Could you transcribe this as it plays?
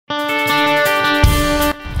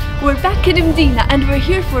We're back in Mdina and we're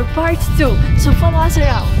here for part 2, so follow us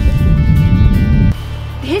around.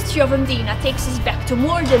 The history of Mdina takes us back to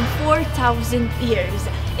more than 4,000 years.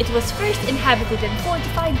 It was first inhabited and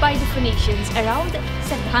fortified by the Phoenicians around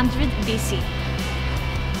 700 BC.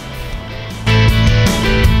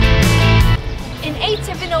 In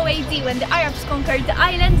 870 AD, when the Arabs conquered the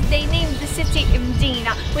island, they named the city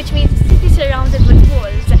Mdina, which means city surrounded with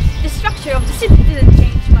walls. The structure of the city didn't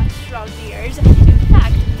change much throughout the years. In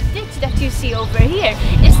fact, the ditch that you see over here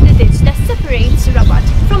is the ditch that separates Rabat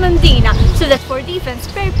from Mdina, so that for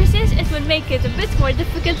defense purposes it will make it a bit more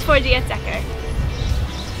difficult for the attacker.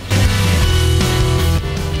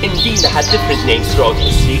 Mdina had different names throughout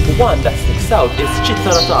history. One that sticks out is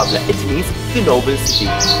Città Notabile. It means the noble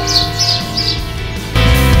city.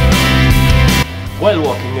 While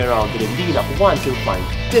walking around in Mdina, one can find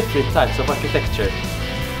different types of architecture.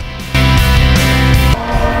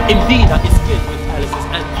 Mdina is filled with palaces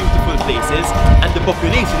and beautiful places, and the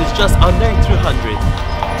population is just under 300.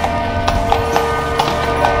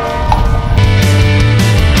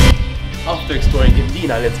 After exploring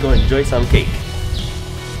Mdina, let's go enjoy some cake.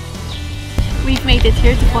 We've made it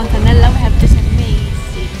here to Fontanella. We have this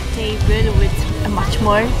amazing table with a much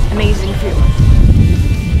more amazing view.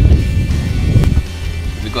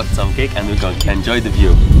 We got some cake and we're going to enjoy the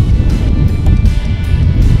view.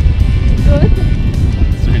 Good.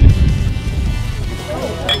 It's really good.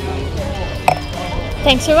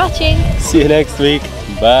 Thanks for watching. See you next week.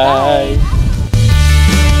 Bye. Bye.